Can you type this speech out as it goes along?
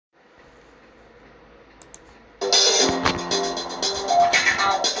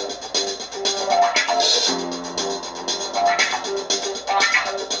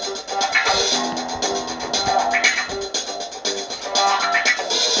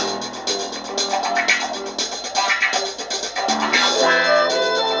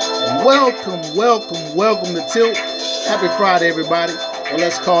Welcome to Tilt. Happy Friday, everybody. Or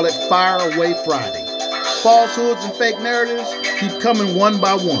let's call it Fire Away Friday. Falsehoods and fake narratives keep coming one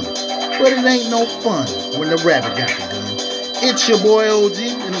by one. But it ain't no fun when the rabbit got the gun. It's your boy OG,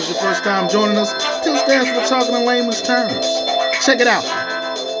 and it's your first time joining us. Tilt stands for talking in layman's terms. Check it out.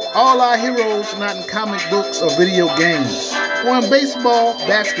 All our heroes not in comic books or video games, or in baseball,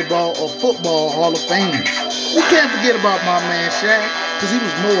 basketball, or football Hall of Fames. We can't forget about my man Shaq, because he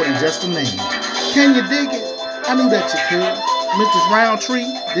was more than just a name. Can you dig it? I knew that you could. Mrs. Roundtree,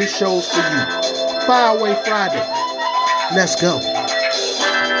 this show's for you. Fire Away Friday. Let's go.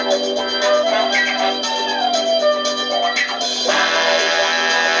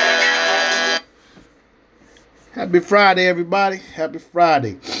 Happy Friday, everybody. Happy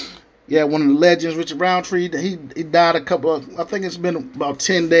Friday. Yeah, one of the legends, Richard Roundtree, he died I think it's been about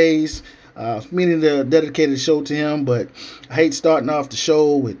 10 days. Meaning to dedicate the show to him, but I hate starting off the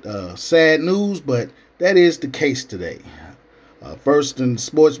show with sad news, but that is the case today. First in the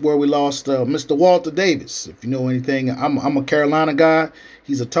sports world, we lost Mr. Walter Davis. If you know anything, I'm a Carolina guy.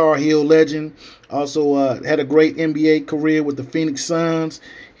 He's a Tar Heel legend. Also had a great NBA career with the Phoenix Suns.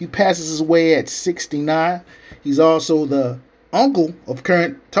 He passes away at 69. He's also the uncle of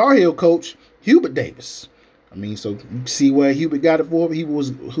current Tar Heel coach Hubert Davis. I mean, so you see where Hubert got it for.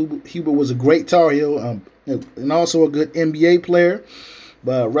 Hubert was a great Tar Heel and also a good NBA player.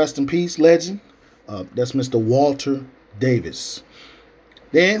 But rest in peace, legend. That's Mr. Walter Davis.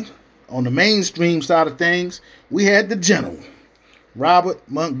 Then, on the mainstream side of things, we had the General, Robert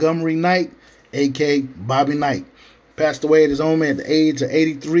Montgomery Knight, a.k.a. Bobby Knight. Passed away at his home at the age of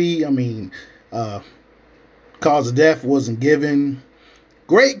 83. I mean, cause of death wasn't given.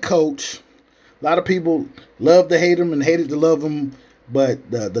 Great coach. A lot of people love to hate him and hated to love him,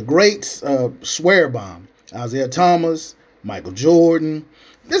 but the greats swear by him. Isaiah Thomas, Michael Jordan.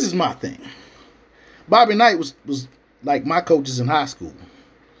 This is my thing. Bobby Knight was like my coaches in high school.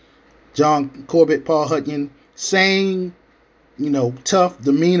 John Corbett, Paul Hutton, same, tough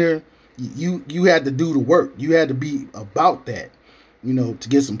demeanor. You had to do the work. You had to be about that, to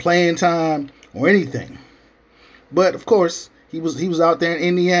get some playing time or anything. But of course, he was out there in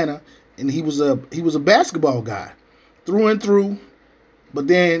Indiana. And he was a basketball guy through and through. But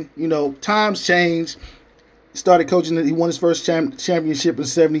then, times changed. He started coaching. He won his first championship in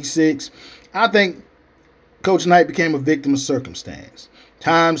 76. I think Coach Knight became a victim of circumstance.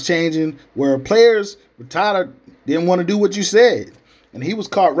 Times changing where players were tired, didn't want to do what you said. And he was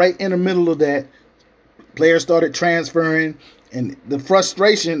caught right in the middle of that. Players started transferring. And the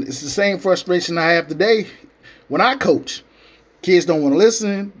frustration is the same frustration I have today when I coach. Kids don't want to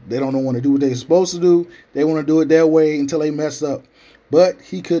listen. They don't want to do what they're supposed to do. They want to do it their way until they mess up. But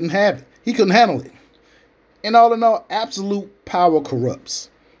he couldn't have it. He couldn't handle it. And all in all, absolute power corrupts.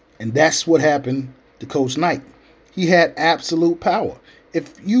 And that's what happened to Coach Knight. He had absolute power.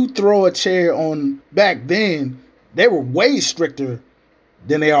 If you throw a chair on back then, they were way stricter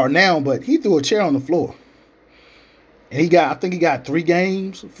than they are now. But he threw a chair on the floor. And I think he got 3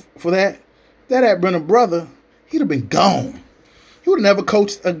 games for that. If that had been a brother, he'd have been gone. He would have never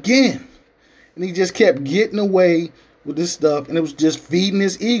coached again. And he just kept getting away with this stuff. And it was just feeding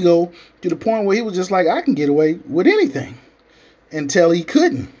his ego to the point where he was just like, I can get away with anything. Until he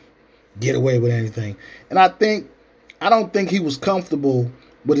couldn't get away with anything. And I don't think he was comfortable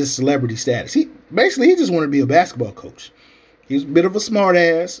with his celebrity status. He just wanted to be a basketball coach. He was a bit of a smart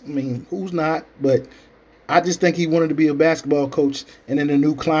ass. I mean, who's not? But I just think he wanted to be a basketball coach. And in a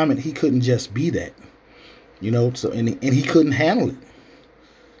new climate, he couldn't just be that. And he couldn't handle it.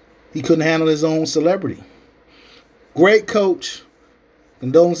 He couldn't handle his own celebrity. Great coach.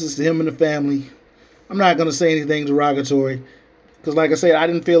 Condolences to him and the family. I'm not going to say anything derogatory. Because like I said, I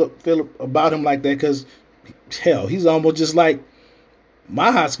didn't feel about him like that. Because, hell, he's almost just like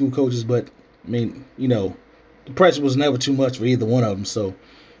my high school coaches. But, I mean, the pressure was never too much for either one of them. So,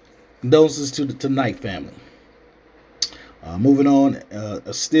 condolences to the Knight family. Moving on,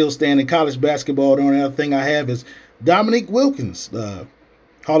 still staying in college basketball. The only other thing I have is Dominique Wilkins, the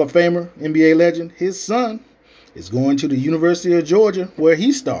Hall of Famer, NBA legend. His son is going to the University of Georgia, where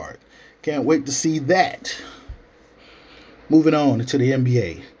he starred. Can't wait to see that. Moving on to the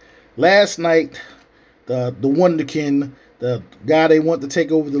NBA. Last night, the wonderkin, the guy they want to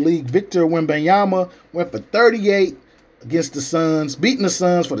take over the league, Victor Wembanyama, went for 38 against the Suns, beating the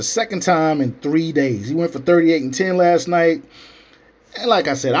Suns for the second time in 3 days. He went for 38 and 10 last night. And like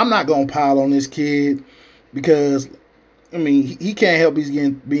I said, I'm not going to pile on this kid because, I mean, he can't help he's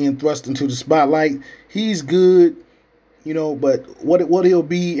being thrust into the spotlight. He's good, but what he'll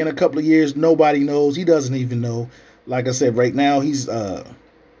be in a couple of years, nobody knows. He doesn't even know. Like I said, right now he's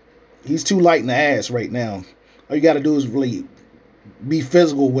He's too light in the ass right now. All you got to do is really be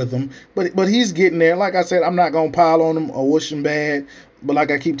physical with him. But he's getting there. Like I said, I'm not going to pile on him or wish him bad. But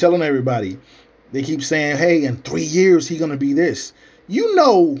like I keep telling everybody, they keep saying, hey, in 3 years, he's going to be this. You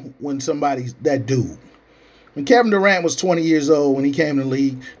know when somebody's that dude. When Kevin Durant was 20 years old when he came to the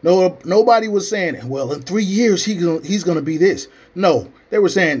league, nobody was saying, well, in 3 years, he's going to be this. No, they were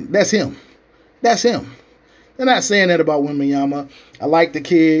saying, that's him. That's him. They're not saying that about Wembanyama. I like the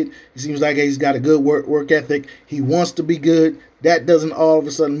kid. He seems like he's got a good work ethic. He wants to be good. That doesn't all of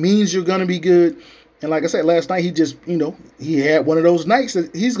a sudden means you're going to be good. And like I said, last night, he just, he had one of those nights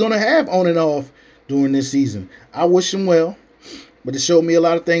that he's going to have on and off during this season. I wish him well. But it showed me a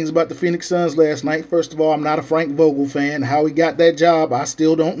lot of things about the Phoenix Suns last night. First of all, I'm not a Frank Vogel fan. How he got that job, I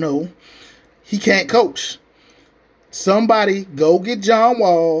still don't know. He can't coach. Somebody go get John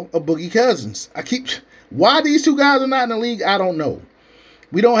Wall or Boogie Cousins. Why these two guys are not in the league, I don't know.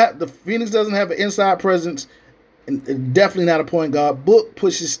 The Phoenix doesn't have an inside presence, and definitely not a point guard. Book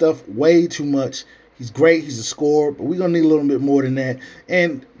pushes stuff way too much. He's great. He's a scorer, but we're going to need a little bit more than that.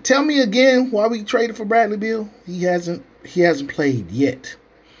 And tell me again why we traded for Bradley Beal. He hasn't played yet.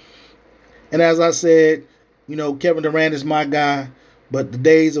 And as I said, Kevin Durant is my guy, but the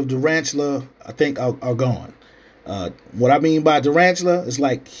days of Durantula, I think, are gone. What I mean by Durantula is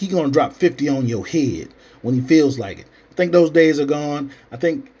like he's going to drop 50 on your head when he feels like it. I think those days are gone. I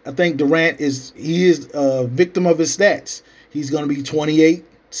think Durant is a victim of his stats. He's going to be 28,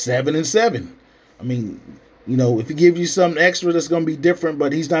 7-7. I mean, if he gives you something extra, that's going to be different,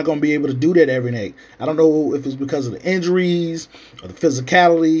 but he's not going to be able to do that every night. I don't know if it's because of the injuries or the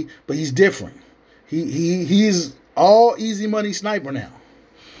physicality, but he's different. He's all easy money sniper now.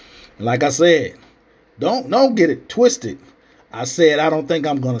 And like I said, don't get it twisted. I said I don't think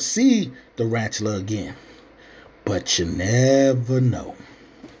I'm going to see Durantula again. But you never know.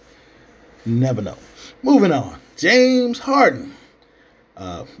 Never know. Moving on. James Harden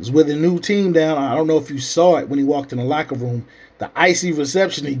was with a new team down. I don't know if you saw it when he walked in the locker room. The icy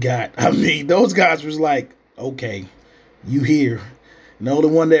reception he got. I mean, those guys was like, okay, you here. The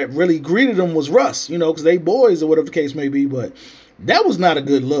one that really greeted him was Russ, because they boys or whatever the case may be. But that was not a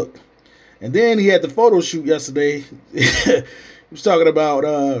good look. And then he had the photo shoot yesterday. He was talking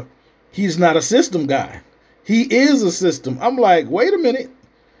about he's not a system guy. He is a system. I'm like, wait a minute.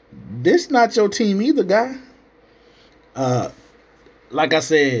 This not your team either, guy. Like I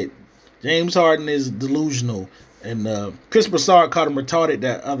said, James Harden is delusional. And Chris Broussard caught him retarded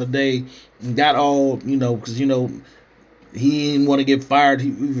that other day and got all, because, he didn't want to get fired. He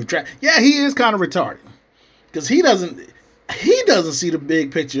yeah, he is kind of retarded. Because he doesn't see the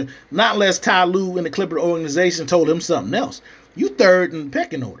big picture, not unless Ty Lue and the Clipper organization told him something else. You third in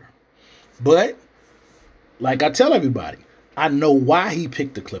pecking order. But, like I tell everybody, I know why he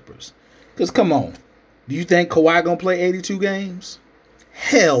picked the Clippers. Because, come on, do you think Kawhi going to play 82 games?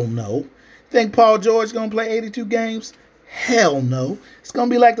 Hell no. Think Paul George going to play 82 games? Hell no. It's going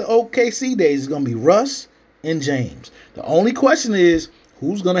to be like the OKC days. It's going to be Russ and James. The only question is,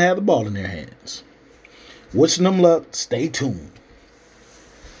 who's going to have the ball in their hands? Wishing them luck. Stay tuned.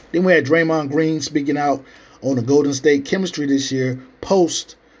 Then we had Draymond Green speaking out on the Golden State chemistry this year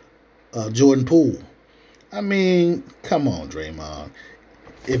post Jordan Poole. I mean, come on, Draymond.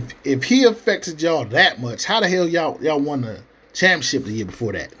 If he affected y'all that much, how the hell y'all won the championship the year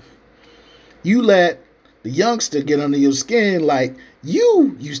before that? You let the youngster get under your skin like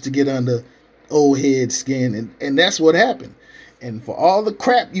you used to get under old head skin, and that's what happened. And for all the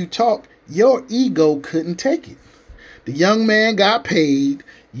crap you talk, your ego couldn't take it. The young man got paid.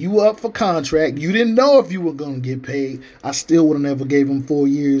 You up for contract. You didn't know if you were going to get paid. I still would have never gave him 4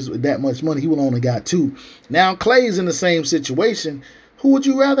 years with that much money. He would only got 2. Now Clay's in the same situation. Who would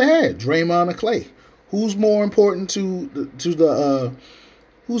you rather have, Draymond or Clay? Who's more important to the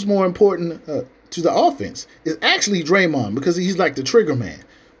offense? It's actually Draymond because he's like the trigger man.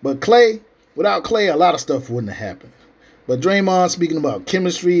 But Clay, without Clay, a lot of stuff wouldn't have happened. But Draymond, speaking about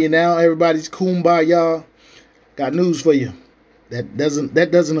chemistry and now everybody's kumbaya, got news for you. That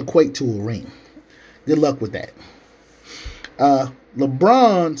doesn't equate to a ring. Good luck with that.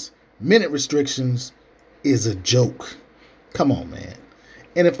 LeBron's minute restrictions is a joke. Come on, man.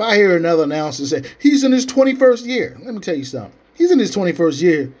 And if I hear another announcer say, he's in his 21st year, let me tell you something. He's in his 21st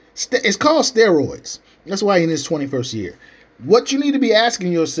year. It's called steroids. That's why he's in his 21st year. What you need to be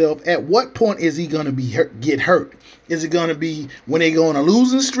asking yourself, at what point is he going to get hurt? Is it going to be when they go on a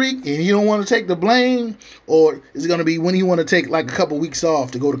losing streak and you don't want to take the blame? Or is it going to be when you want to take like a couple weeks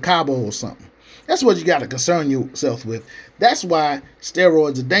off to go to Cabo or something? That's what you got to concern yourself with. That's why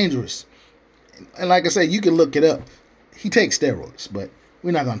steroids are dangerous. And like I said, you can look it up. He takes steroids, but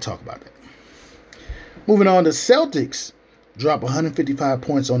We're not going to talk about that. Moving on, the Celtics drop 155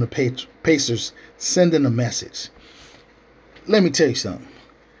 points on the Pacers, sending a message. Let me tell you something.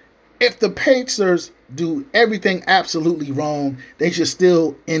 If the Pacers do everything absolutely wrong, they should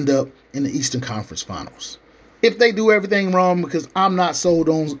still end up in the Eastern Conference Finals. If they do everything wrong, because I'm not sold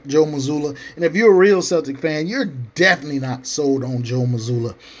on Joe Mazzulla, and if you're a real Celtic fan, you're definitely not sold on Joe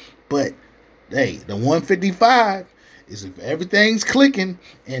Mazzulla. But, hey, the 155 is if everything's clicking,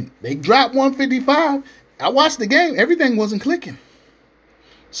 and they drop 155, I watched the game, everything wasn't clicking.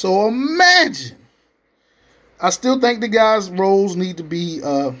 So imagine. I still think the guys' roles need to be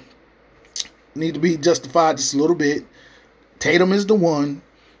justified just a little bit. Tatum is the one.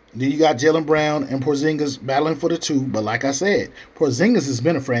 Then you got Jaylen Brown and Porzingis battling for the two. But like I said, Porzingis has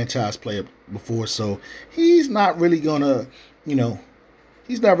been a franchise player before, so he's not really gonna,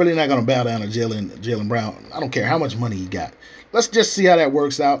 he's not really not gonna bow down to Jaylen Brown. I don't care how much money he got. Let's just see how that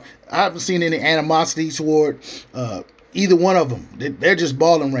works out. I haven't seen any animosity toward either one of them. They're just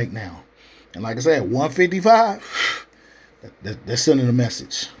balling right now. And like I said, 155, they're sending a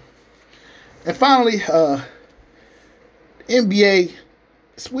message. And finally, NBA.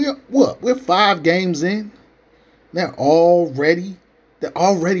 We're 5 games in. They're already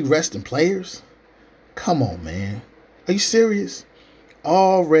resting players. Come on, man. Are you serious?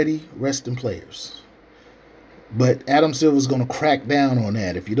 Already resting players. But Adam Silver's going to crack down on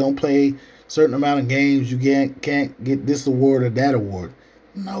that. If you don't play a certain amount of games, you can't get this award or that award.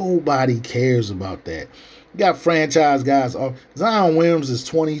 Nobody cares about that. You got franchise guys. Zion Williams is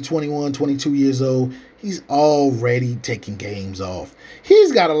 20, 21, 22 years old. He's already taking games off.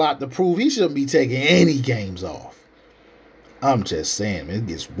 He's got a lot to prove. He shouldn't be taking any games off. I'm just saying, man, it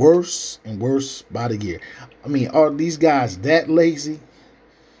gets worse and worse by the year. I mean, are these guys that lazy?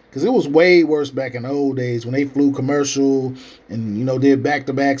 Because it was way worse back in the old days when they flew commercial and, did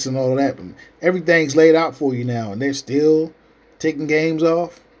back-to-backs and all of that. Everything's laid out for you now, and they're still taking games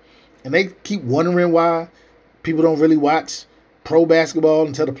off. And they keep wondering why people don't really watch pro basketball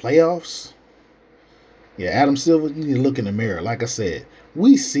until the playoffs. Yeah, Adam Silver, you need to look in the mirror. Like I said,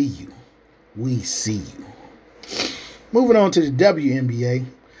 we see you. We see you. Moving on to the WNBA,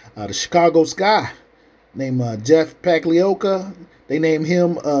 the Chicago Sky named Jeff Pagliuca. They named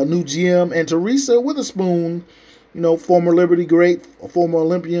him new GM, and Teresa Witherspoon, former Liberty great, former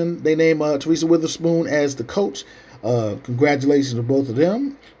Olympian. They named Teresa Witherspoon as the coach. Congratulations to both of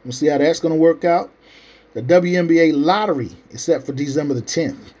them. We'll see how that's going to work out. The WNBA lottery is set for December the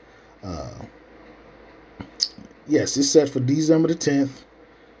 10th. Yes, it's set for December the 10th.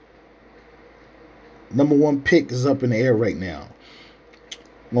 Number 1 pick is up in the air right now.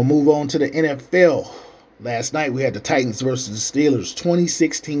 We'll move on to the NFL. Last night we had the Titans versus the Steelers.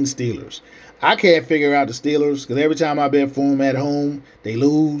 2016 Steelers. I can't figure out the Steelers because every time I bet for them at home, they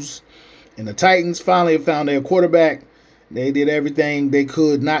lose. And the Titans finally found their quarterback. They did everything they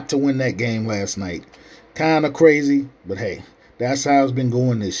could not to win that game last night. Kind of crazy, but hey, that's how it's been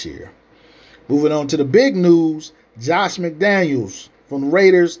going this year. Moving on to the big news, Josh McDaniels from the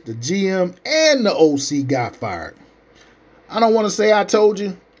Raiders, the GM and the OC got fired. I don't want to say I told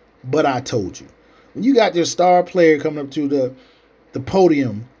you, but I told you. When you got your star player coming up to the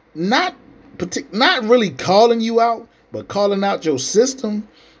podium, not really calling you out, but calling out your system,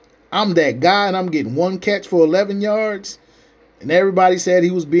 I'm that guy and I'm getting 1 catch for 11 yards, and everybody said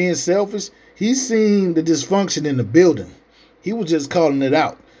he was being selfish. He's seen the dysfunction in the building. He was just calling it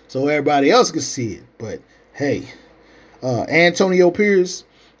out so everybody else could see it. But hey, Antonio Pierce,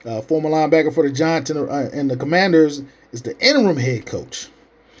 former linebacker for the Giants and the Commanders, is the interim head coach.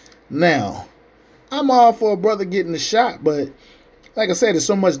 Now, I'm all for a brother getting a shot, but like I said, there's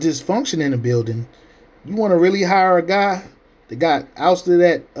so much dysfunction in the building. You want to really hire a guy that got ousted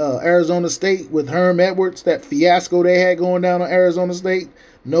at Arizona State with Herm Edwards, that fiasco they had going down on Arizona State?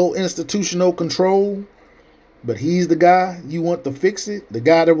 No institutional control, but he's the guy you want to fix it? The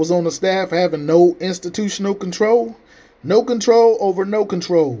guy that was on the staff having no institutional control? No control over no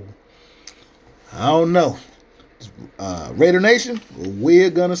control. I don't know. Raider Nation, we're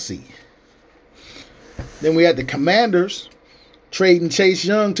going to see. Then we had the Commanders trading Chase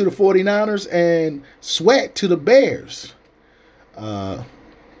Young to the 49ers and Sweat to the Bears.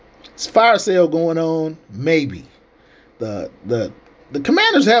 It's fire sale going on, maybe. The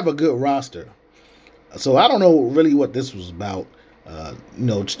Commanders have a good roster. So I don't know really what this was about.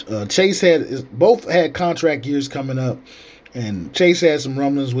 Chase both had contract years coming up, and Chase had some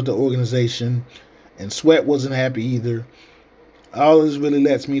rumblings with the organization, and Sweat wasn't happy either. All this really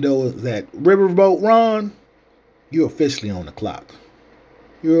lets me know is that Riverboat Ron, you're officially on the clock.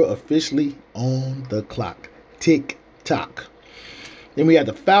 You're officially on the clock. Tick tock. Then we had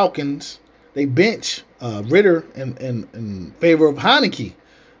the Falcons. They bench Ritter in favor of Heineke.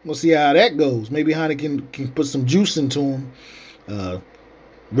 We'll see how that goes. Maybe Heineke can put some juice into him.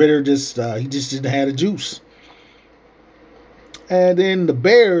 Ritter just didn't have the juice. And then the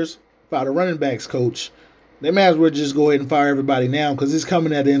Bears fired a running backs coach. They may as well just go ahead and fire everybody now because it's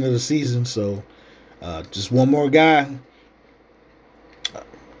coming at the end of the season. So just one more guy.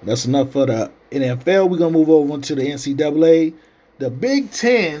 That's enough for the NFL. We're going to move over to the NCAA. The Big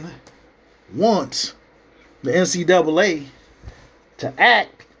Ten wants the NCAA to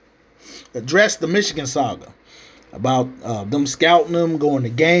address the Michigan saga about them scouting them, going to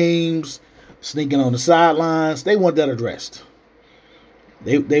games, sneaking on the sidelines. They want that addressed.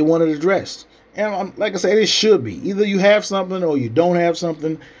 They want it addressed. And like I said, it should be. Either you have something or you don't have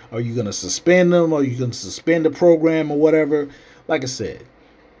something. Are you going to suspend them or you going to suspend the program or whatever? Like I said,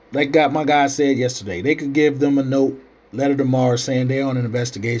 like my guy said yesterday, they could give them a note, letter tomorrow saying they're on an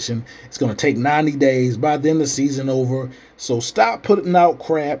investigation. It's going to take 90 days. By then the season over. So stop putting out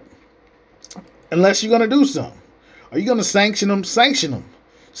crap unless you're going to do something. Are you going to sanction them? Sanction them.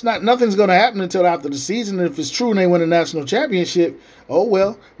 Nothing's going to happen until after the season. And if it's true and they win a national championship, oh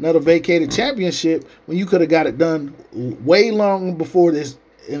well, another vacated championship when you could have got it done way long before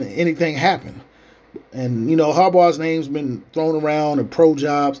anything happened. And, Harbaugh's name's been thrown around in pro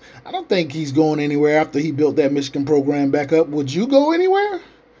jobs. I don't think he's going anywhere after he built that Michigan program back up. Would you go anywhere?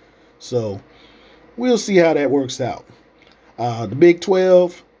 So we'll see how that works out. The Big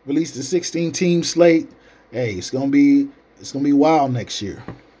 12 released the 16-team slate. Hey, it's gonna be wild next year.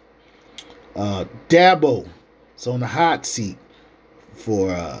 Dabo is on the hot seat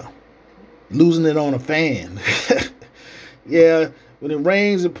for losing it on a fan. Yeah, when it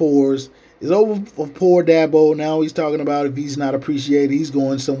rains, it pours. It's over for poor Dabo. Now he's talking about if he's not appreciated, he's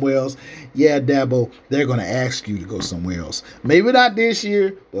going somewhere else. Yeah, Dabo, they're going to ask you to go somewhere else. Maybe not this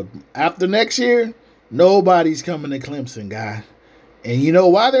year, but after next year, nobody's coming to Clemson, guy. And you know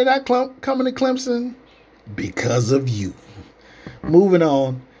why they're not coming to Clemson? Because of you. Moving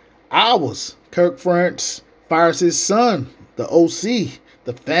on. Kirk Ferentz fires his son, the OC.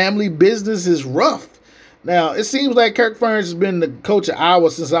 The family business is rough. Now, it seems like Kirk Ferentz has been the coach of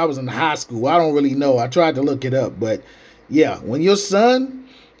Iowa since I was in high school. I don't really know. I tried to look it up. But, yeah, when your son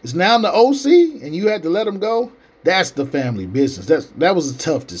is now in the OC and you had to let him go, that's the family business. That was a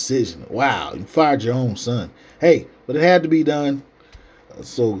tough decision. Wow, you fired your own son. Hey, but it had to be done.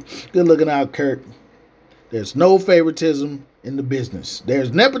 So, good looking out, Kirk. There's no favoritism in the business.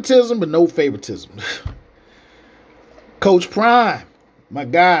 There's nepotism, but no favoritism. Coach Prime, my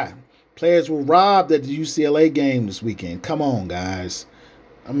guy. Players were robbed at the UCLA game this weekend. Come on, guys.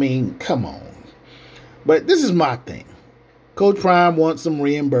 I mean, come on. But this is my thing. Coach Prime wants them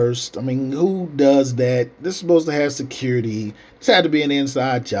reimbursed. I mean, who does that? This is supposed to have security. This had to be an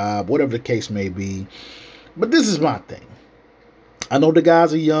inside job, whatever the case may be. But this is my thing. I know the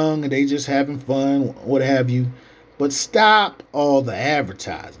guys are young and they just having fun, what have you. But stop all the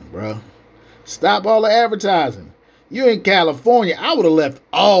advertising, bro. Stop all the advertising. You're in California. I would have left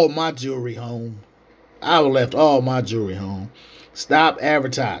all my jewelry home. Stop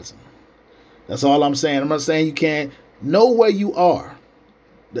advertising. That's all I'm saying. I'm not saying you can't. Know where you are.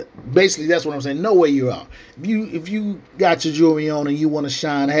 Basically, that's what I'm saying. Know where you are. If you got your jewelry on and you want to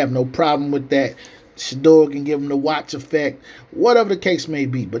shine, I have no problem with that. Shador can give them the watch effect. Whatever the case may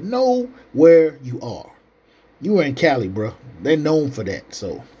be. But know where you are. You are in Cali, bro. They're known for that.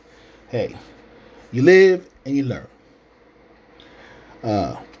 So, hey, you live and you learn.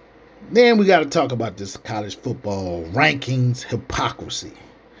 Then we got to talk about this college football rankings hypocrisy.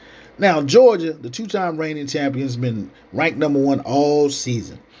 Now, Georgia, the two-time reigning champions, been ranked number one all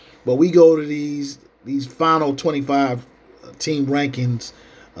season. But we go to these final 25 team rankings,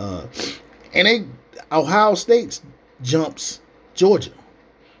 and Ohio State jumps Georgia.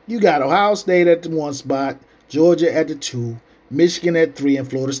 You got Ohio State at the 1 spot, Georgia at the 2, Michigan at 3, and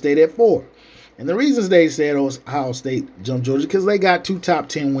Florida State at 4. And the reasons they said Ohio State jumped Georgia because they got 2 top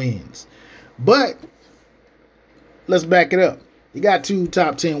 10 wins. But let's back it up. You got 2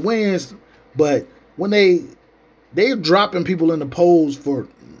 top 10 wins, but when they're dropping people in the polls for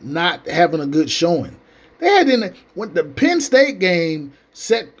not having a good showing. When the Penn State game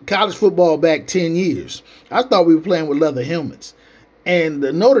set college football back 10 years. I thought we were playing with leather helmets. And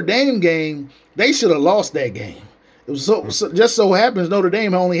the Notre Dame game, they should have lost that game. It was just so happens Notre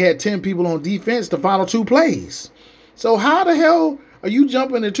Dame only had 10 people on defense the final 2 plays. So how the hell are you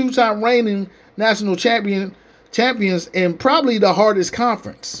jumping the 2-time reigning national champions in probably the hardest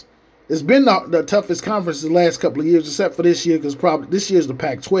conference? It's been the toughest conference the last couple of years, except for this year, because probably this year's the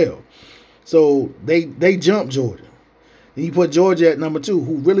Pac-12. So they jumped Georgia. And you put Georgia at number 2,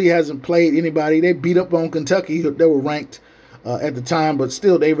 who really hasn't played anybody. They beat up on Kentucky. They were ranked at the time, but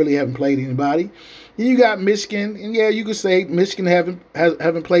still they really haven't played anybody. And you got Michigan, and yeah, you could say Michigan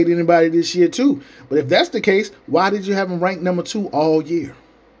haven't played anybody this year too. But if that's the case, why did you have them ranked number 2 all year?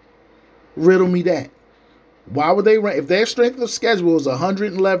 Riddle me that. Why would they rank? If their strength of schedule is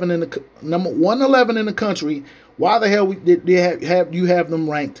 111 in the number 111 in the country, why the hell did you have them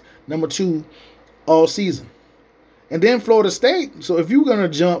ranked number 2 all season? And then Florida State. So if you're gonna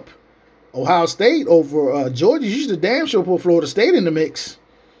jump Ohio State over Georgia, you should damn sure put Florida State in the mix,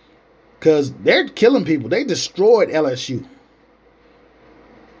 because they're killing people. They destroyed LSU.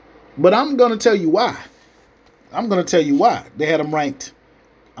 But I'm gonna tell you why. They had them ranked.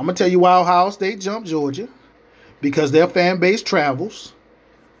 I'm gonna tell you why Ohio State jumped Georgia. Because their fan base travels.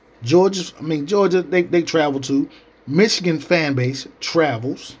 Georgia, they travel too. Michigan's fan base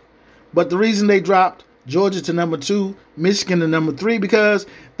travels. But the reason they dropped Georgia to number 2, Michigan to number 3, because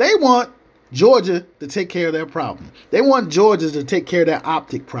they want Georgia to take care of their problem. They want Georgia to take care of their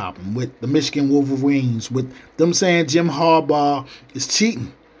optic problem with the Michigan Wolverines, with them saying Jim Harbaugh is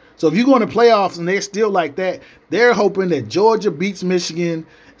cheating. So if you go in the playoffs and they're still like that, they're hoping that Georgia beats Michigan,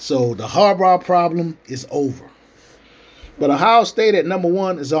 so the Harbaugh problem is over. But Ohio State at number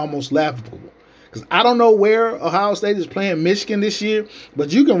 1 is almost laughable. Because I don't know where Ohio State is playing Michigan this year,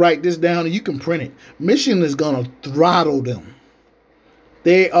 but you can write this down and you can print it. Michigan is going to throttle them.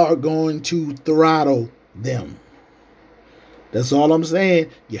 They are going to throttle them. That's all I'm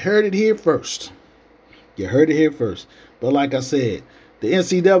saying. You heard it here first. But like I said, the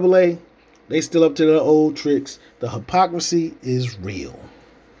NCAA, they still up to their old tricks. The hypocrisy is real.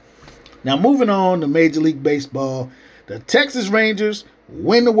 Now moving on to Major League Baseball. The Texas Rangers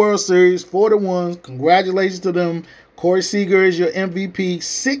win the World Series 4-1. Congratulations to them. Corey Seager is your MVP.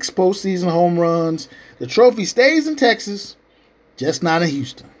 6 postseason home runs. The trophy stays in Texas, just not in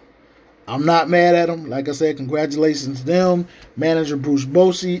Houston. I'm not mad at them. Like I said, congratulations to them. Manager Bruce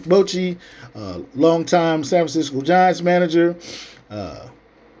Bochy, longtime San Francisco Giants manager.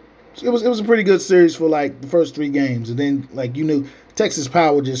 It was a pretty good series for like the first 3 games, and then Texas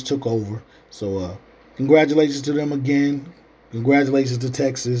Power just took over. So congratulations to them again. Congratulations to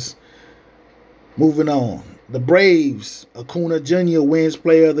Texas. Moving on. The Braves, Acuna Jr. wins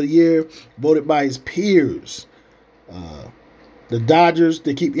Player of the Year, voted by his peers. The Dodgers,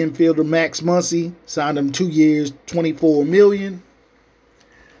 they keep infielder Max Muncy, signed him 2 years, $24 million.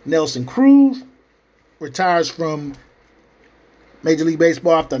 Nelson Cruz retires from Major League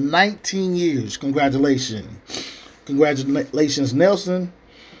Baseball after 19 years. Congratulations, Nelson.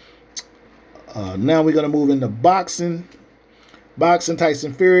 Now we're going to move into boxing.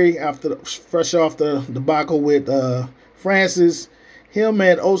 Tyson Fury, fresh off the debacle with Francis, him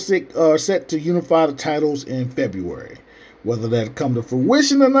and Usyk are set to unify the titles in February. Whether that come to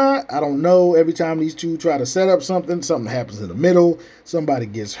fruition or not, I don't know. Every time these two try to set up something happens in the middle. Somebody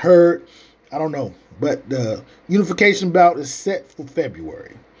gets hurt. I don't know. But the unification bout is set for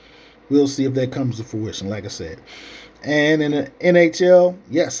February. We'll see if that comes to fruition, like I said. And in the NHL,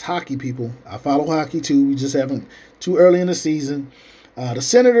 yes, hockey people. I follow hockey too. We just haven't too early in the season. The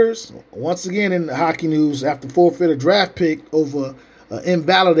Senators, once again in the hockey news, after forfeit a draft pick over an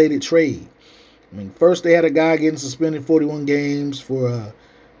invalidated trade. First they had a guy getting suspended 41 games for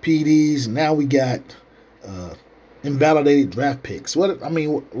PDs. Now we got invalidated draft picks. What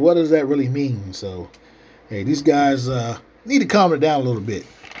does that really mean? So, hey, these guys need to calm it down a little bit.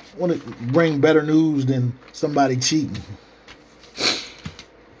 Want to bring better news than somebody cheating.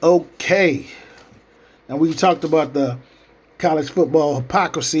 Okay. Now we talked about the college football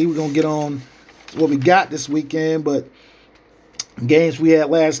hypocrisy. We're going to get on what we got this weekend, but games we had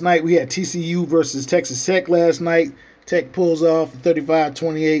last night, we had TCU versus Texas Tech last night. Tech pulls off a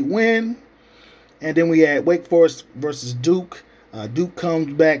 35-28 win. And then we had Wake Forest versus Duke. Duke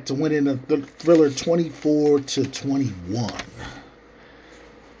comes back to win in a thriller 24-21.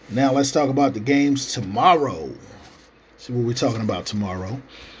 Now let's talk about the games tomorrow. See what we're talking about tomorrow.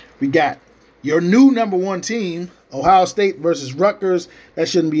 We got your new number 1 team, Ohio State versus Rutgers. That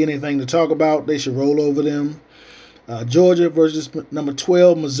shouldn't be anything to talk about. They should roll over them. Georgia versus number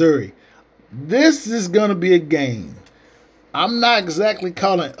 12, Missouri. This is going to be a game. I'm not exactly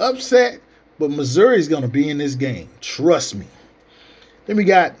calling upset, but Missouri is going to be in this game. Trust me. Then we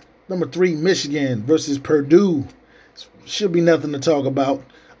got number 3, Michigan versus Purdue. Should be nothing to talk about.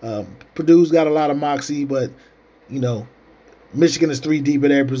 Purdue's got a lot of moxie, but, Michigan is 3 deep at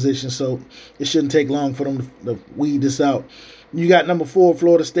their position, so it shouldn't take long for them to weed this out. You got number 4,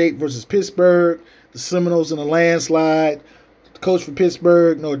 Florida State versus Pittsburgh. The Seminoles in a landslide. coach for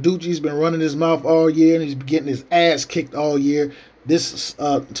Pittsburgh, Norducci's been running his mouth all year, and he's been getting his ass kicked all year. This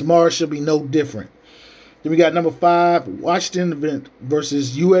tomorrow should be no different. Then we got number 5, Washington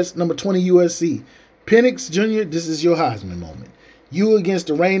versus number 20 USC. Penix Jr., this is your Heisman moment. You against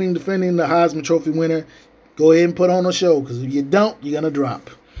the reigning, defending the Heisman Trophy winner. Go ahead and put on a show, because if you don't, you're going to drop.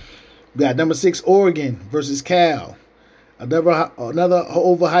 We got number 6, Oregon versus Cal. Another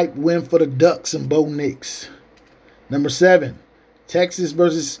overhyped win for the Ducks and Bo Nix. Number 7, Texas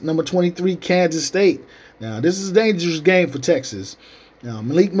versus number 23, Kansas State. Now, this is a dangerous game for Texas. Now,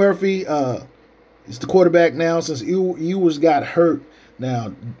 Malik Murphy is the quarterback now since Ewers got hurt.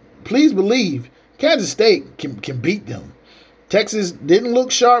 Now, please believe Kansas State can beat them. Texas didn't look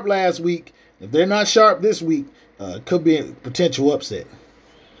sharp last week. If they're not sharp this week, it could be a potential upset.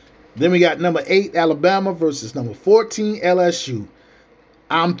 Then we got number 8, Alabama versus number 14, LSU.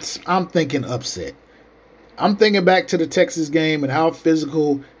 I'm thinking upset. I'm thinking back to the Texas game and how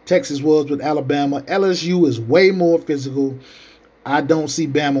physical Texas was with Alabama. LSU is way more physical. I don't see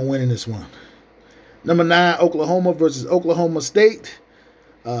Bama winning this one. Number 9, Oklahoma versus Oklahoma State.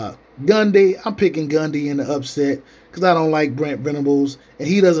 Gundy, I'm picking Gundy in the upset because I don't like Brent Venables, and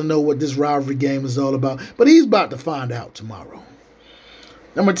he doesn't know what this rivalry game is all about. But he's about to find out tomorrow.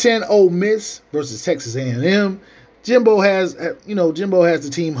 Number 10, Ole Miss versus Texas A&M. Jimbo has the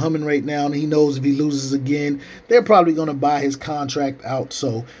team humming right now, and he knows if he loses again, they're probably going to buy his contract out.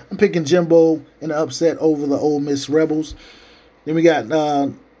 So I'm picking Jimbo in the upset over the Ole Miss Rebels. Then we got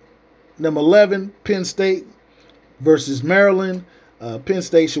number 11, Penn State versus Maryland. Penn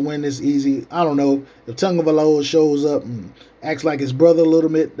State should win this easy. I don't know. If Tagovailoa shows up and acts like his brother a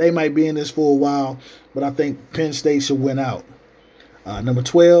little bit, they might be in this for a while. But I think Penn State should win out. Number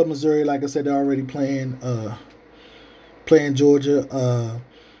 12, Missouri. Like I said, they're already playing Georgia.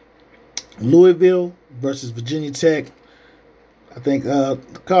 Louisville versus Virginia Tech. I think the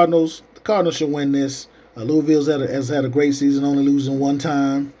Cardinals should win this. Louisville has had a great season, only losing one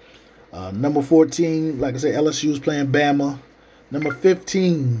time. Number 14, like I said, LSU is playing Bama. Number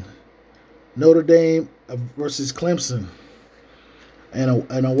 15, Notre Dame versus Clemson.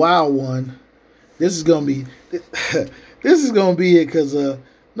 And a wild one. This is gonna be it because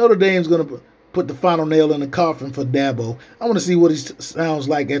Notre Dame's gonna put the final nail in the coffin for Dabo. I want to see what he sounds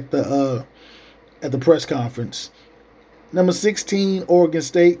like at the press conference. Number 16, Oregon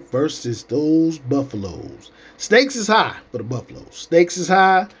State versus those Buffaloes. Stakes is high for the Buffaloes. Stakes is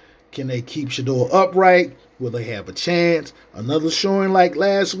high. Can they keep Shador upright? Will they have a chance? Another showing like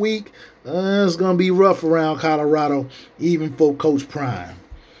last week? It's going to be rough around Colorado, even for Coach Prime.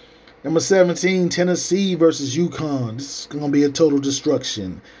 Number 17, Tennessee versus UConn. This is going to be a total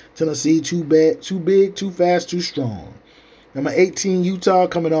destruction. Tennessee too big, too fast, too strong. Number 18, Utah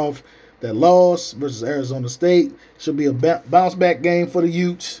coming off that loss versus Arizona State. Should be a bounce back game for the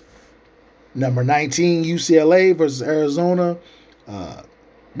Utes. Number 19, UCLA versus Arizona.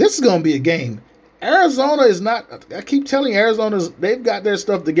 This is going to be a game. Arizona is not, I keep telling you, they've got their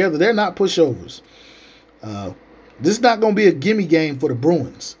stuff together. They're not pushovers. This is not going to be a gimme game for the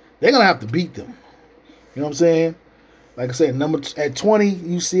Bruins. They're going to have to beat them. You know what I'm saying? Like I said, at 20,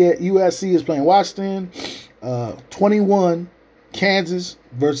 USC is playing Washington. 21, Kansas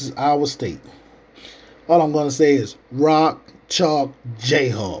versus Iowa State. All I'm going to say is rock, chalk,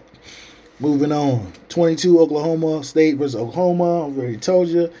 Jayhawk. Moving on. 22, Oklahoma State versus Oklahoma. I already told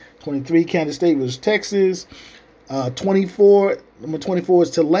you. 23, Kansas State versus Texas. 24, number 24 is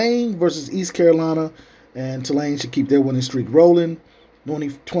Tulane versus East Carolina. And Tulane should keep their winning streak rolling.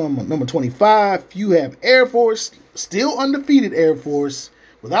 Number 25, you have Air Force, still undefeated Air Force,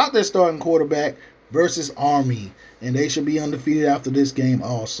 without their starting quarterback, versus Army. And they should be undefeated after this game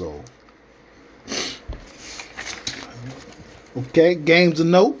also. Okay, games of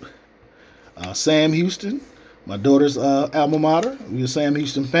note. Sam Houston, my daughter's alma mater. We're a Sam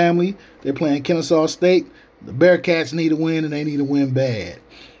Houston family. They're playing Kennesaw State. The Bearcats need a win, and they need to win bad.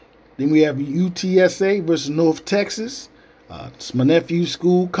 Then we have UTSA versus North Texas. It's my nephew's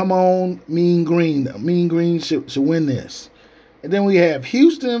school. Come on, Mean Green. Mean Green should win this. And then we have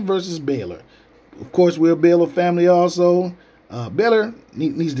Houston versus Baylor. Of course, we're a Baylor family also. Baylor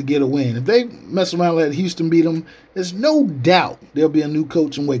needs to get a win. If they mess around and let Houston beat them, there's no doubt there'll be a new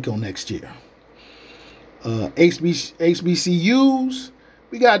coach in Waco next year. HBCUs,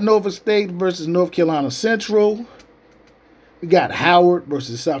 we got Nova State versus North Carolina Central. We got Howard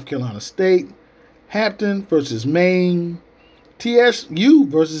versus South Carolina State. Hampton versus Maine. TSU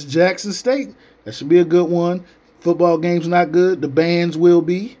versus Jackson State. That should be a good one. Football game's not good. The bands will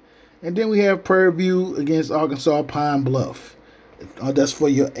be. And then we have Prairie View against Arkansas Pine Bluff. That's for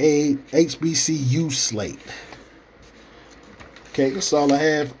your HBCU slate. Okay, that's all I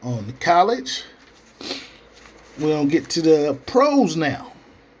have on the college. We're going to get to the pros now.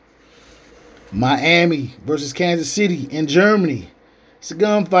 Miami versus Kansas City in Germany. It's a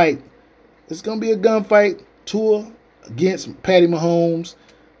gunfight. It's going to be a gunfight. Tua against Patty Mahomes.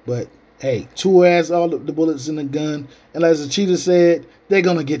 But, hey, Tua has all the bullets in the gun. And as the Cheetah said, they're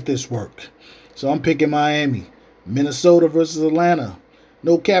going to get this work. So I'm picking Miami. Minnesota versus Atlanta.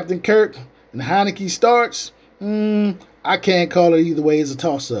 No Captain Kirk. And Heineke starts. I can't call it either way. It's a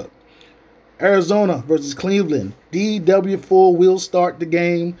toss-up. Arizona versus Cleveland. DW4 will start the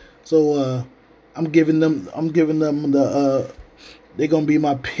game. So I'm giving them the they're gonna be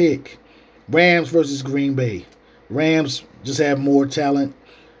my pick. Rams versus Green Bay. Rams just have more talent,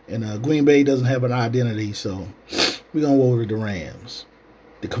 and Green Bay doesn't have an identity, so we're gonna go with the Rams.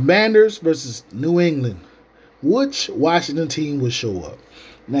 The Commanders versus New England. Which Washington team will show up?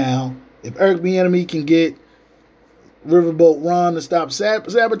 Now, if Eric Bieniemy can get Riverboat Ron to stop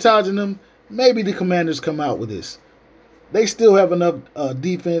sabotaging them, maybe the Commanders come out with this. They still have enough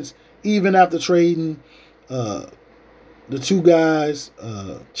defense, even after trading the two guys,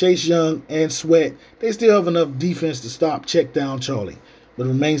 Chase Young and Sweat. They still have enough defense to stop check down Charlie. But it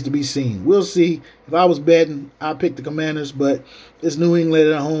remains to be seen. We'll see. If I was betting, I'd pick the Commanders, but it's New England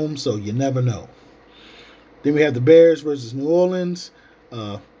at home, so you never know. Then we have the Bears versus New Orleans.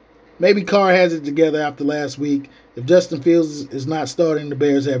 Maybe Carr has it together after last week. If Justin Fields is not starting, the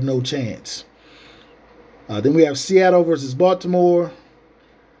Bears have no chance. Then we have Seattle versus Baltimore.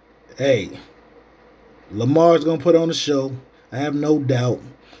 Hey, Lamar's going to put on a show. I have no doubt.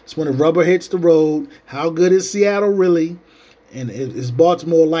 It's when the rubber hits the road. How good is Seattle really? And is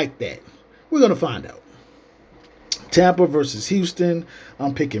Baltimore like that? We're going to find out. Tampa versus Houston.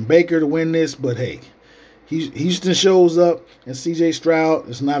 I'm picking Baker to win this, but hey, Houston shows up, and C.J. Stroud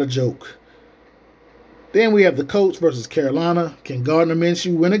is not a joke. Then we have the Colts versus Carolina. Can Gardner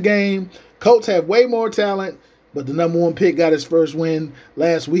Minshew win a game? Colts have way more talent, but the number one pick got his first win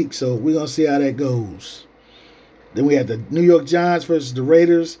last week, so we're going to see how that goes. Then we have the New York Giants versus the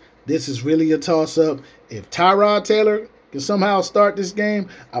Raiders. This is really a toss-up. If Tyrod Taylor can somehow start this game,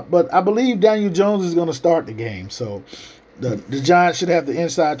 but I believe Daniel Jones is going to start the game, so the Giants should have the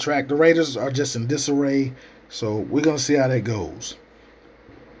inside track. The Raiders are just in disarray, so we're going to see how that goes.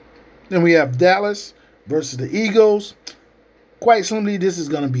 Then we have Dallas versus the Eagles. Quite simply, this is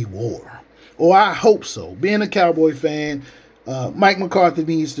going to be war. Or I hope so. Being a Cowboy fan, Mike McCarthy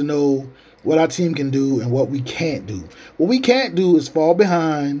needs to know what our team can do and what we can't do. What we can't do is fall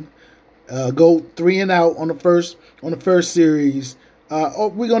behind, go 3 and out on the first series,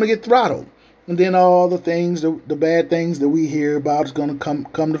 or we're going to get throttled. And then all the things, the bad things that we hear about is going to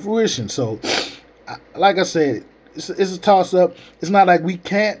come to fruition. So, like I said, it's a toss-up. It's not like we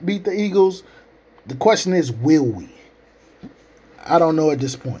can't beat the Eagles. The question is, will we? I don't know at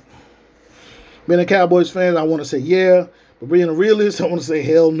this point. Being a Cowboys fan, I want to say yeah. But being a realist, I want to say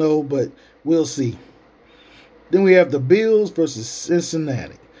hell no. But we'll see. Then we have the Bills versus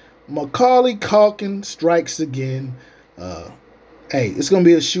Cincinnati. Macaulay Culkin strikes again. Hey, it's going to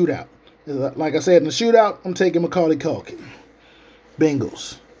be a shootout. Like I said, in the shootout, I'm taking Macaulay Culkin.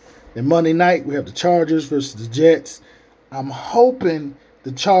 Bengals. Then Monday night, we have the Chargers versus the Jets. I'm hoping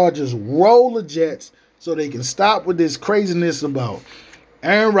the Chargers roll the Jets so they can stop with this craziness about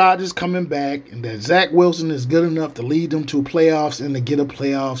Aaron Rodgers coming back and that Zach Wilson is good enough to lead them to playoffs and to get a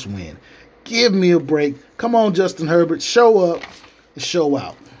playoffs win. Give me a break. Come on, Justin Herbert. Show up and show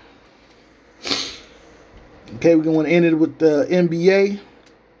out. Okay, we're going to end it with the NBA.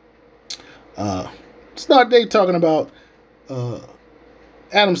 Start day talking about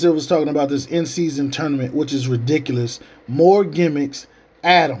Adam Silver's talking about this in-season tournament, which is ridiculous. More gimmicks.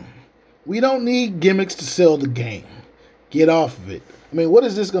 Adam, we don't need gimmicks to sell the game. Get off of it. I mean, what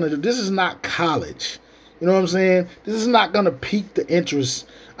is this going to do? This is not college. You know what I'm saying? This is not going to pique the interest.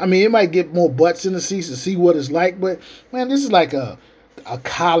 I mean, it might get more butts in the seats to see what it's like, but, man, this is like a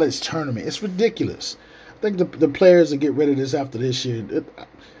college tournament. It's ridiculous. I think the players will get rid of this after this year.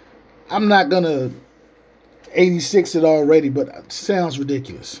 I'm not going to 86 it already, but it sounds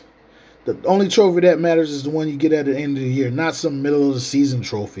ridiculous. The only trophy that matters is the one you get at the end of the year, not some middle of the season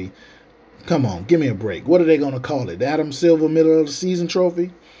trophy. Come on, give me a break. What are they going to call it? The Adam Silver middle of the season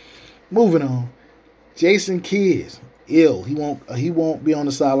trophy? Moving on. Jason Kidd, ill. He won't be on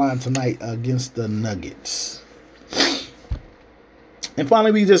the sideline tonight against the Nuggets. And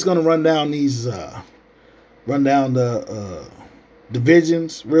finally, we just going to run down the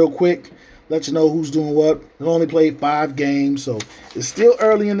divisions real quick. Let you know who's doing what. They only played 5 games, so it's still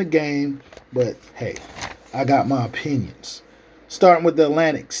early in the game. But, hey, I got my opinions. Starting with the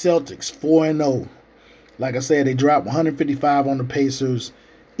Atlantic, Celtics 4-0. Like I said, they dropped 155 on the Pacers.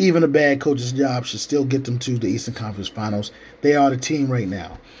 Even a bad coach's job should still get them to the Eastern Conference Finals. They are the team right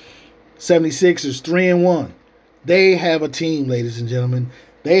now. 76ers 3-1. They have a team, ladies and gentlemen.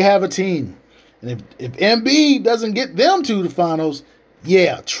 They have a team. And if Embiid doesn't get them to the finals,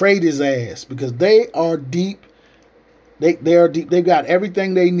 yeah, trade his ass because they are deep. They are deep. They've got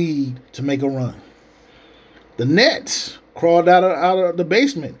everything they need to make a run. The Nets crawled out of the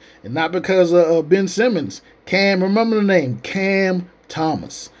basement, and not because of Ben Simmons. Remember the name, Cam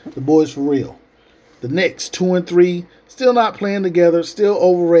Thomas. The boys for real. The Knicks 2-3, still not playing together, still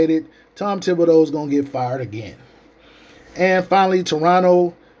overrated. Tom Thibodeau is gonna get fired again. And finally,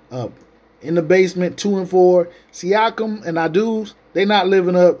 Toronto in the basement 2-4. Siakam and Adu, they're not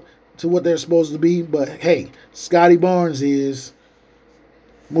living up to what they're supposed to be. But hey, Scotty Barnes is.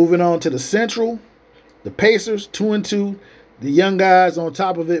 Moving on to the Central. The Pacers 2-2. The young guys on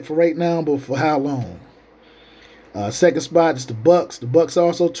top of it for right now, but for how long? Second spot is the Bucks. The Bucks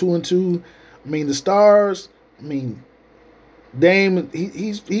also 2-2. I mean, the Stars. I mean, Dame.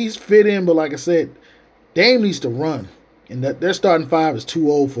 He's fit in, but like I said, Dame needs to run, and their starting five is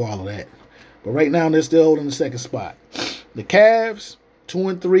too old for all of that. But right now they're still holding the second spot. The Cavs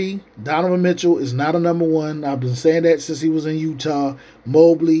 2-3. Donovan Mitchell is not a number one. I've been saying that since he was in Utah.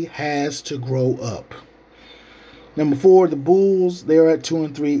 Mobley has to grow up. Number 4, the Bulls. They're at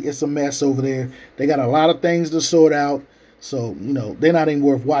 2-3. It's a mess over there. They got a lot of things to sort out. So, they're not even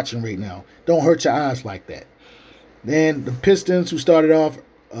worth watching right now. Don't hurt your eyes like that. Then the Pistons, who started off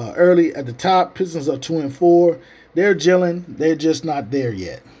early at the top. Pistons are 2-4. They're gelling. They're just not there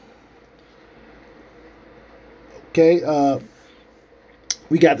yet. Okay.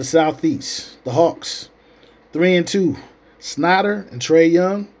 We got the Southeast. The Hawks. 3-2. Snyder and Trae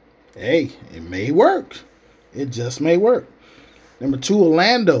Young. Hey, it may work. It just may work. Number 2,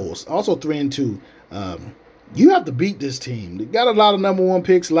 Orlando's also 3-2. You have to beat this team. They got a lot of number 1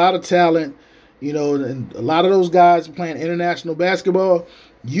 picks, a lot of talent, and a lot of those guys are playing international basketball.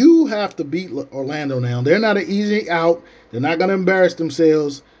 You have to beat Orlando now. They're not an easy out. They're not going to embarrass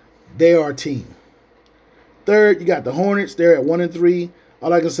themselves. They are a team. Third, you got the Hornets. They're at 1-3.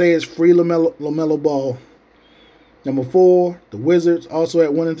 All I can say is free LaMelo Ball. Number 4, the Wizards, also at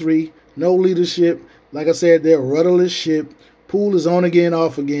 1-3. No leadership. Like I said, they're a rudderless ship. Poole is on again,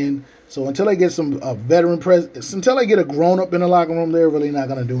 off again. So until they get some veteran presence, until they get a grown-up in the locker room, they're really not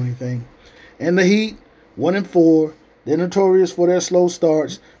going to do anything. And the Heat, 1-4. They're notorious for their slow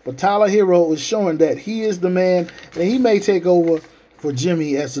starts. But Tyler Hero is showing that he is the man, and he may take over for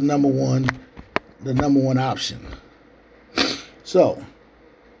Jimmy as the number one option. So,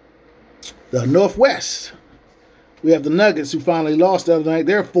 the Northwest. We have the Nuggets, who finally lost the other night.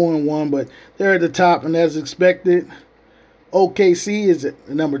 They're 4-1, but they're at the top, and as expected. OKC is at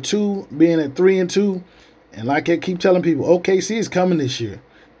number 2, being at 3-2. And like I keep telling people, OKC is coming this year.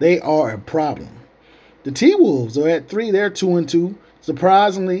 They are a problem. The T-Wolves are at 3. They're 2-2.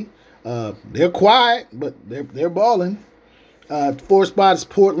 Surprisingly, they're quiet, but they're balling. 4th spot is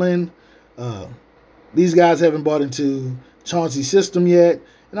Portland. These guys haven't bought into Chauncey's system yet.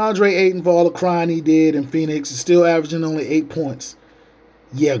 And Andre Ayton, for all the crying he did in Phoenix, is still averaging only 8 points.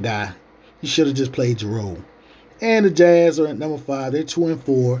 Yeah, guy. You should have just played your role. And the Jazz are at number 5. They're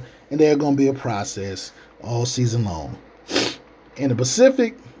 2-4, and they're going to be a process all season long. In the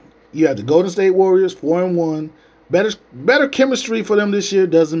Pacific, you have the Golden State Warriors, 4-1. Better chemistry for them this year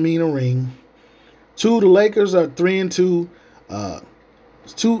doesn't mean a ring. 2, the Lakers are 3-2.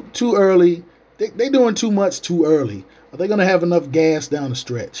 It's too early. They doing too much too early. Are they going to have enough gas down the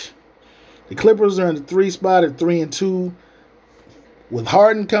stretch? The Clippers are in the 3 spot at 3-2. With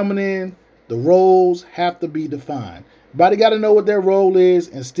Harden coming in, the roles have to be defined. Everybody got to know what their role is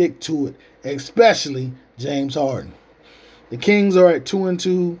and stick to it, especially James Harden. The Kings are at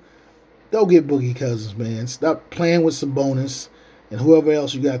 2-2. They'll get Boogie Cousins, man. Stop playing with Sabonis and whoever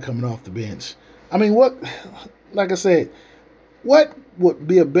else you got coming off the bench. I mean, like I said, what would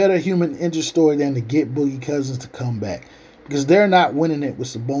be a better human interest story than to get Boogie Cousins to come back? Because they're not winning it with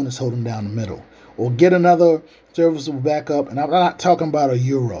Sabonis holding down the middle. Or get another serviceable backup, and I'm not talking about a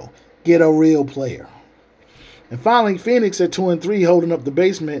Euro. Get a real player. And finally, Phoenix at 2-3, holding up the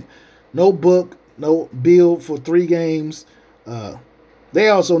basement. No Book, no Bill for 3 games. They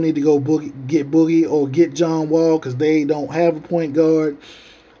also need to go get Boogie or get John Wall because they don't have a point guard.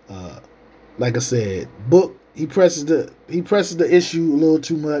 Like I said, Book, he presses the issue a little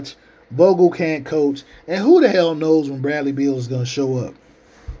too much. Vogel can't coach, and who the hell knows when Bradley Beal is going to show up?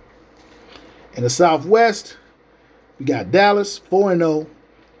 In the Southwest, we got Dallas 4-0.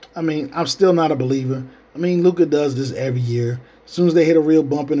 I mean, I'm still not a believer. I mean, Luka does this every year. As soon as they hit a real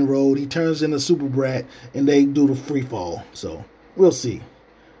bump in the road, he turns into Super Brat and they do the free fall. So we'll see.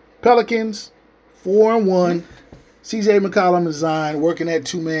 Pelicans 4-1. CJ McCollum and Zion working that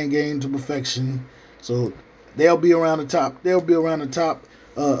two-man game to perfection. So they'll be around the top. They'll be around the top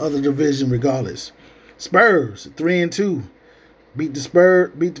of the division regardless. Spurs 3-2. Beat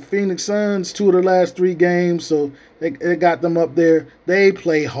the Phoenix Suns 2 of the last 3 games, so they got them up there. They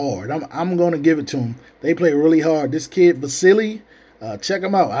play hard. I'm going to give it to them. They play really hard. This kid Vasily, check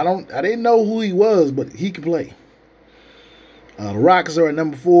him out. I didn't know who he was, but he can play. The Rockets are at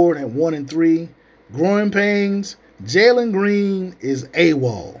number 4 at 1-3. Growing pains. Jalen Green is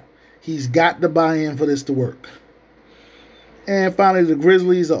AWOL. He's got to buy in for this to work. And finally, the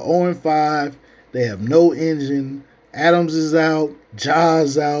Grizzlies are 0-5. They have no engine. Adams is out.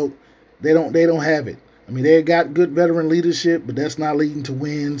 Ja's out. They don't have it. I mean, they got good veteran leadership, but that's not leading to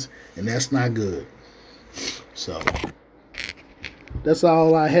wins, and that's not good. So that's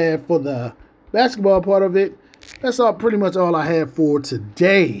all I have for the basketball part of it. That's pretty much all I have for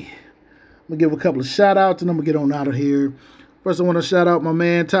today. I'm going to give a couple of shout-outs, and I'm going to get on out of here. First, I want to shout out my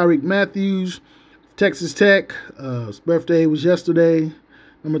man, Tyreek Matthews, Texas Tech. His birthday was yesterday.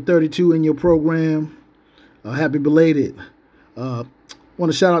 Number 32 in your program. Happy belated. Want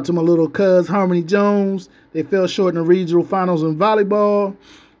to shout out to my little cuz, Harmony Jones. They fell short in the regional finals in volleyball.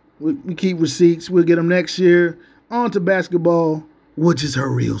 We keep receipts. We'll get them next year. On to basketball, which is her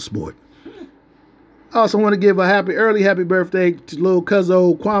real sport. I also want to give a happy birthday to little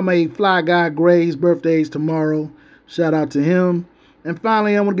cuzzo Kwame Fly Guy Gray. His birthday is tomorrow. Shout out to him. And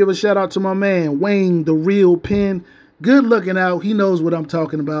finally, I want to give a shout out to my man, Wayne the Real Pen. Good looking out. He knows what I'm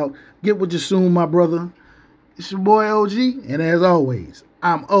talking about. Get with you soon, my brother. It's your boy OG, and as always,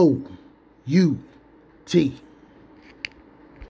 I'm O-U-T.